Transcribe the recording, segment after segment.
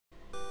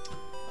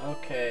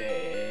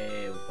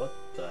Okay, what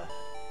the...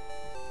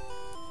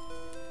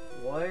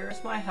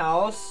 Where's my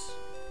house?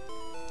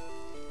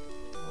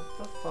 What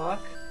the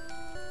fuck?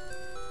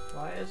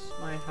 Why is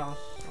my house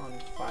on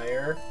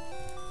fire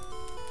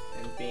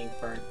and being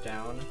burnt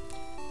down?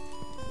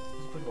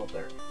 Let's put it up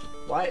there.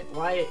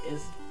 Why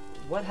is...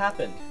 What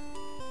happened?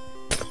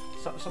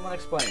 Someone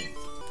explain.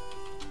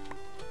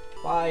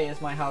 Why is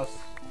my house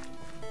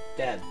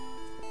dead?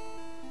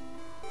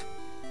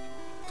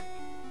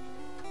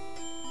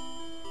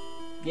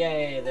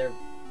 Yay, they're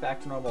back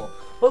to normal.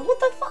 But what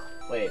the fuck?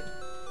 Wait.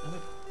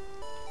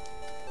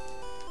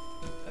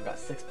 I've got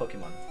 6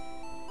 Pokemon.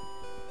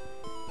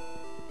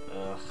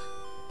 Ugh.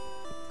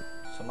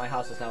 So my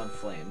house is now in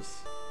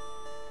flames.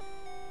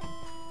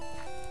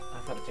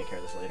 I've got to take care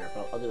of this later,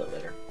 but I'll do that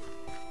later.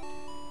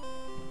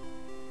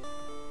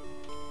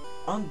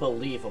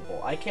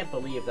 Unbelievable. I can't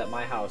believe that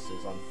my house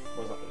is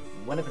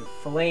went up in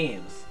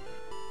flames.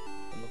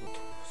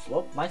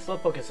 My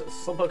Slowpoke's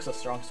the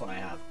strongest one I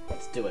have.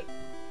 Let's do it.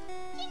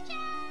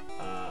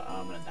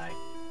 I'm gonna die.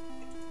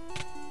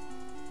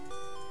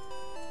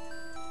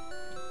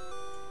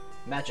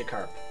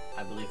 Magikarp,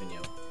 I believe in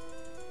you.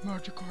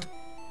 Magikarp.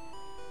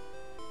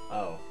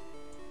 Oh.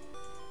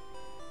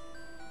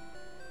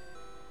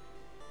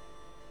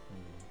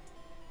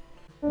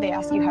 They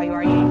ask you how you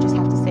are, you just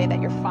have to say that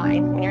you're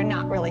fine when you're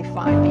not really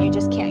fine, but you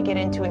just can't get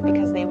into it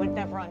because they would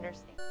never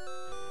understand.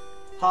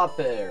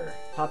 Hoppit.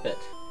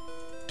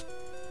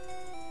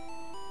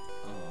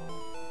 Oh.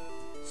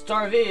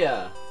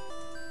 Starvia.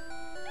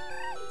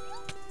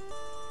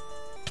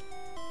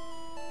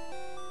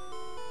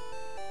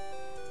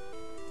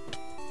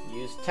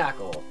 Use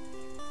tackle.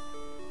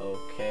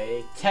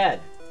 Okay.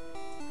 Ted.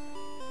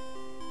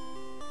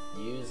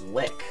 Use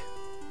lick.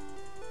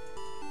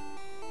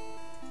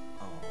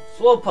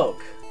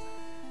 Slowpoke.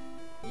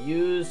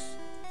 Use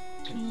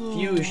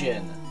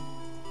confusion.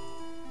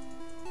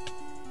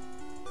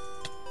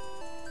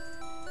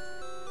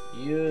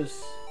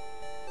 Use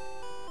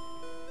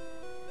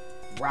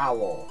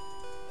growl.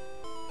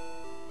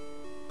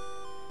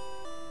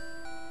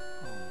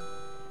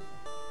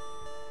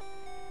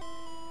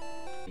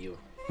 You.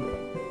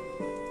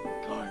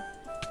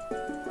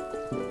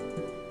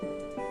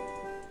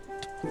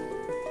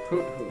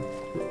 Hoot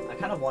hoot. I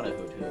kind of want a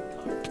hoot hoot.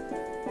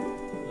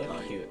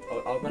 Look cute. Oh,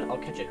 I'll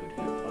catch a hoot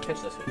hoot. I'll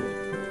catch this hoot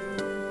hoot.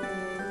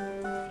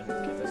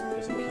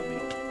 Doesn't kill me.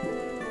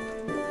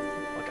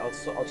 Okay, I'll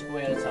chip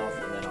away at its health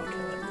and then I'll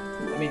kill it.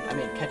 I mean,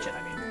 catch it.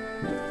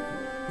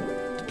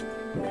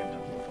 Okay, no.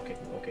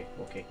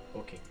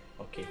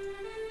 Okay.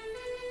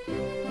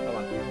 Come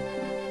on.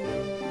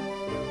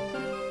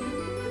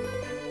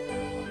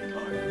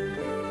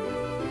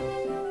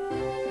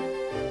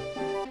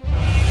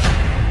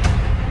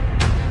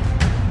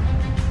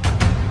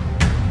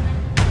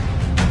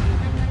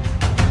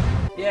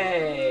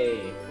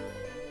 Yay!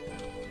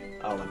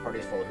 Oh, my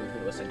party's full.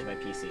 Who was sent to my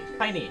PC?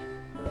 Tiny!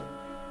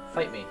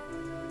 Fight me.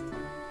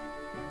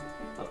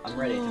 I'm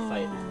ready to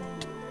fight.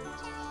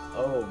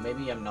 Oh,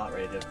 maybe I'm not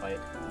ready to fight.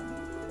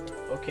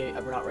 Okay,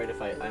 I'm not ready to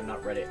fight. I'm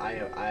not ready.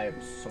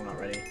 I'm so not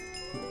ready.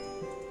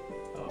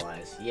 Oh,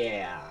 eyes.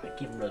 Yeah!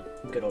 Give him a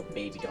good old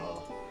baby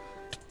doll.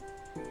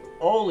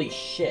 Holy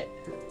shit!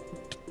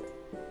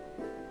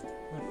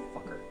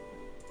 Motherfucker.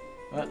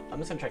 Well, I'm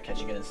just gonna try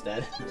catching it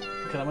instead.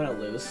 Because I'm gonna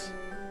lose.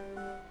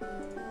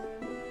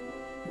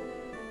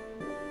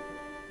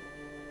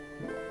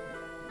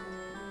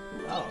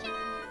 Oh.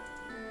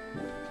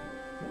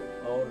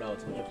 Oh no,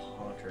 it's a bunch of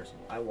haunters.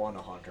 I want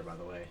a haunter, by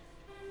the way.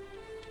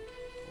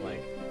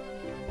 Like,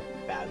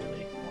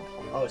 badly.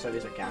 Oh, sorry,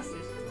 these are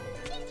Ghastlies.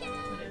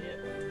 I'm an idiot.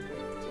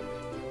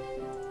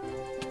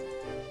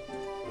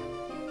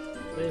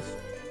 Please,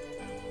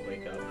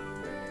 wake up.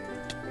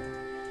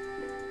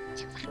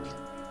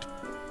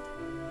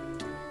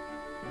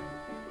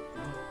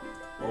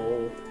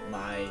 Oh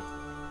my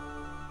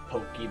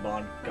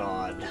Pokemon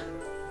God.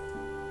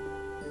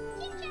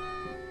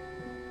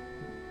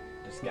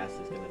 This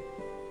Ghastly's gonna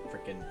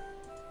frickin'...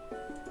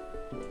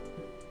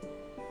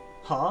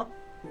 Huh?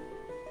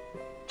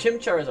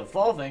 Chimchar is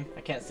evolving.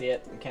 I can't see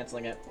it. I'm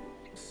canceling it.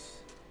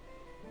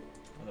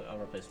 I'll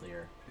replace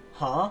Leer.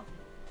 Huh?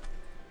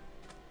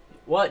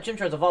 What?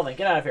 Chimchar's evolving.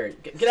 Get out of here.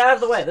 Get out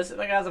of the way. This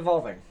guy's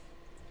evolving.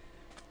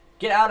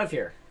 Get out of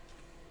here.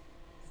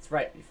 That's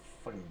right, you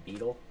fucking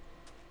beetle.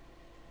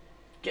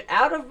 Get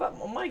out of...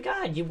 Oh my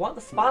god, you want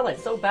the spotlight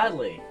so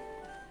badly.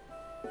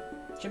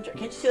 Chimchar...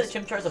 Can't you see that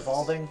Chimchar's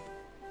evolving?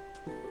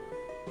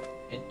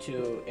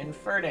 Into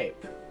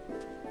Infernape.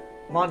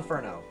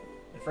 Monferno.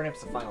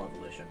 Infernape's the final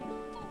evolution.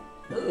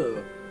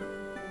 Ooh.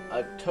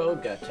 A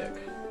Togetic.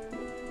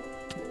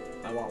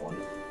 I want one.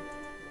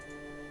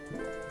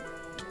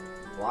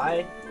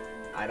 Why?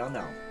 I don't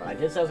know. But I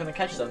did say I was gonna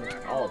catch them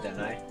all,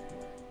 didn't I?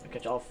 I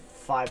catch all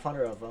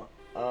 500 of them.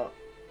 All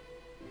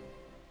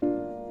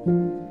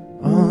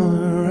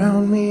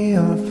around me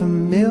are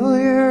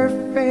familiar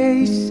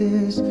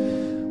faces,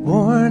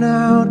 worn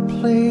out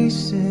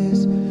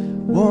places,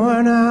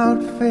 worn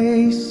out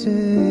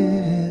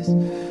faces,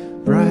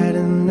 bright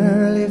and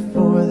early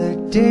for their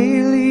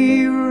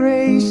daily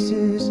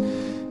races,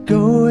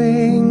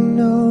 going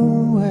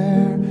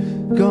nowhere,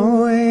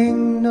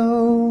 going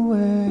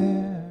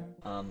nowhere.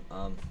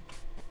 Oh,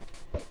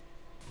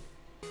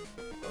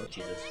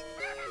 Jesus.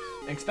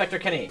 Inspector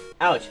Kenny.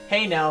 Ouch.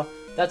 Hey now,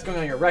 that's going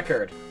on your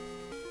record.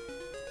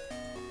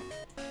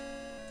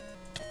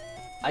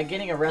 I'm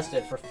getting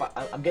arrested for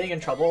I'm getting in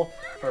trouble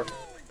for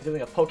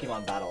doing a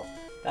Pokemon battle.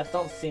 That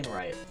don't seem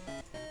right.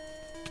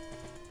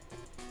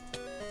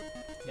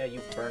 Yeah,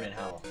 you burn in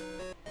hell.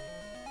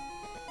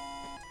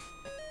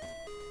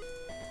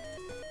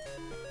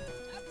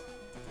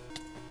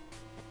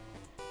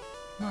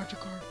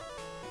 Magikarp.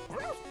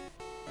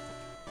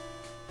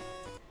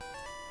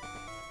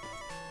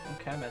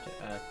 Okay, magic.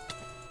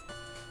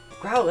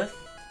 Growlithe?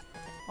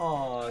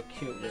 Aw,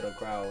 cute little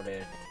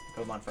Growlithe.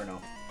 Pokemon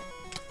Inferno.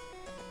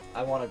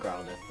 I want a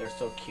Growlithe. They're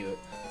so cute.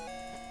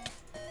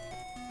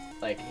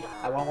 Like,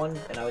 I want one,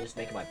 and I would just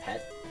make it my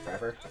pet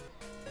forever.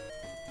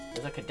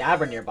 There's a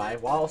Kadabra nearby.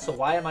 Wow, so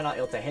why am I not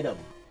able to hit him?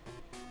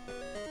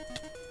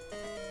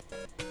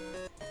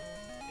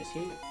 Is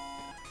he?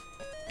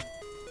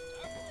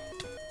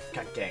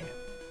 God dang it.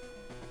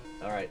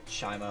 Alright,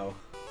 Shimo.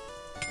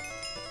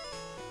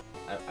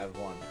 I've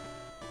won.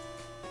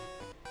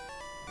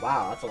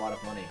 Wow, that's a lot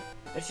of money.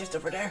 It's just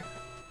over there.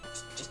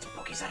 It's just a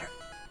Poke Center.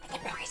 It's a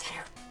Poke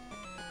Center.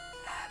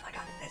 Oh my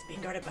god, it's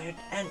being guarded by an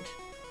ant.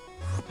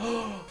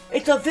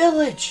 It's a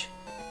village!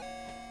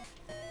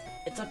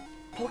 It's a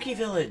Poke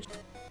Village.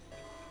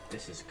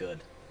 This is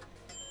good.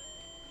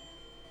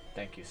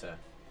 Thank you, sir.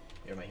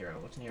 You're my hero.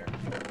 What's in here?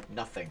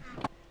 Nothing.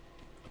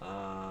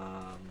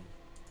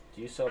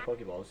 Do you sell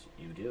Pokeballs?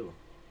 You do.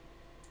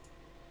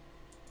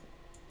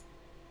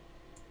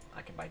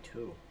 I can buy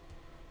 2.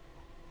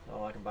 That's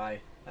all I can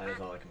buy. That is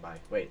all I can buy.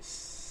 Wait,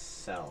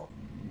 sell.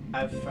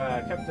 I've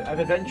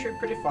adventured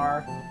pretty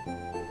far.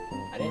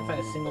 I didn't find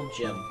a single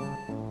gym.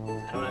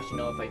 I don't actually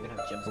know if I even have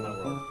gyms in my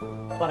world.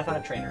 But I found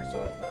a trainer, so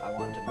I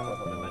wanted to move up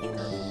on my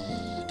Magikarp.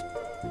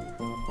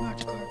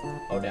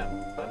 Oh damn.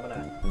 I'm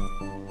gonna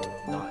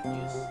not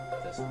use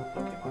this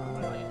Pokemon. I'm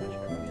gonna not use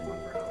Magikarp. I'm gonna use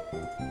Monferno.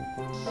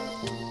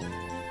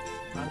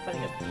 I'm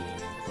fighting a bee.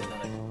 This is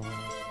not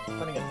I'm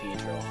fighting a bee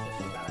drill. This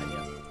is a bad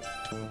idea.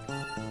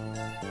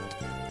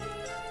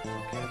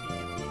 Okay,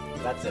 bee.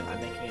 That's it. I'm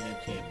making a new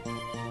team.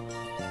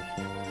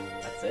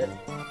 That's it.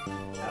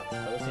 That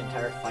was the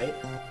entire fight.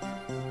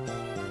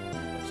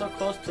 I'm so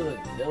close to the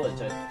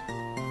village.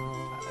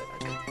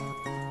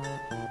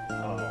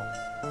 Oh.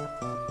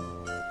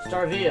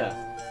 Starvia.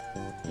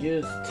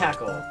 Use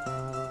tackle.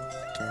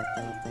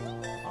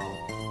 Oh.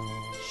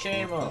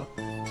 Shamo.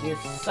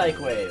 Use Psych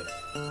Wave.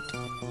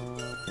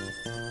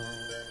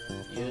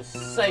 Use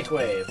Psych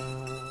Wave.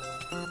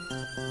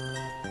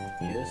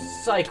 Use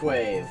Psych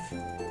Wave.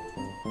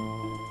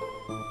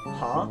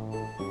 Huh?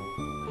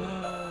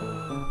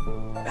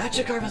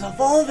 Magikarp is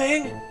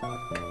evolving!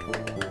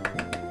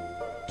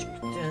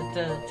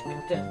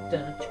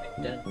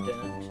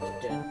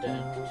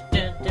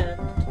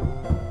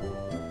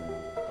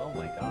 Oh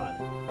my god.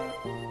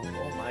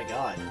 Oh my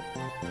god.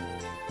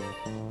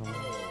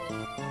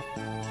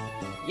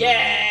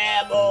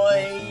 Yeah,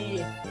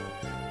 boy!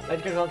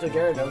 Magikarp's onto a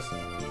Gyarados.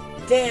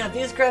 Damn,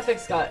 these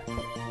graphics got... Can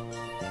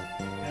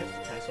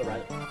I still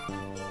ride it?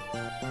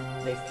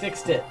 They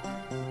fixed it.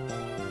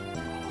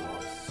 Oh,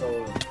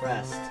 so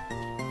impressed.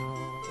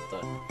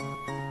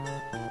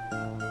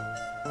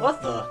 What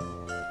the?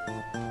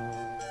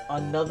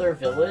 Another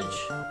village?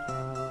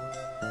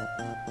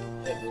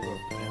 Hey, Boo Boo,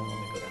 man, let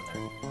me go down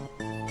there.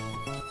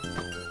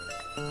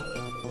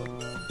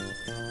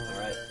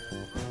 Alright.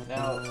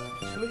 Now,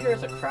 who here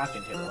has a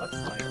crafting table? That's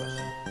my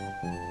question.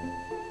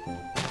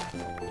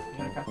 You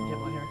got a crafting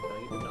table in here? No,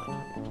 you do not.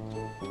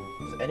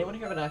 Does anyone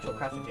here have an actual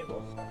crafting table?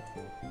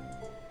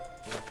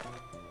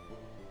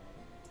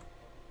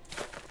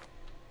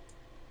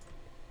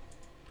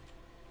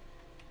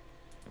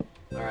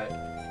 Alright.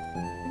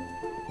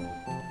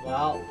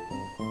 Well,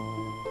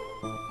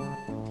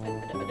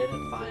 I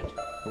didn't find a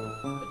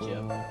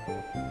gym,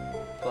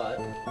 but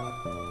I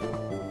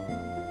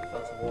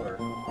found some water.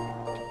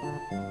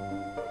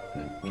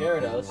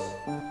 Gyarados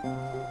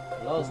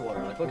loves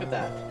water. Like, look at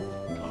that.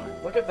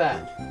 Look at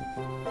that.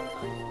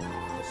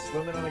 Just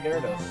swimming on a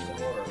Gyarados in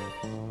water.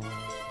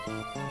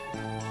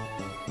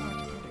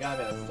 You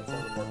gotta admit, that's one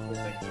of the more cool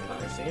things I've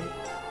ever seen.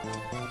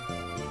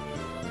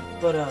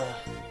 But,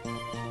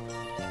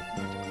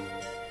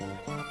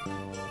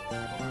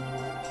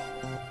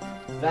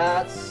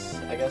 that's,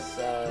 I guess,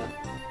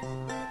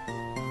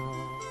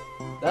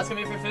 that's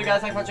gonna be it for you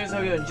guys. Thanks for watching. So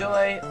hope you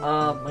enjoy.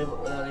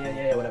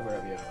 Yeah, whatever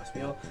you want to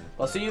spiel.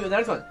 I'll see you in the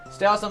next one.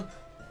 Stay awesome.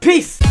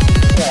 Peace!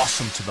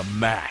 Awesome to the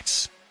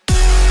max.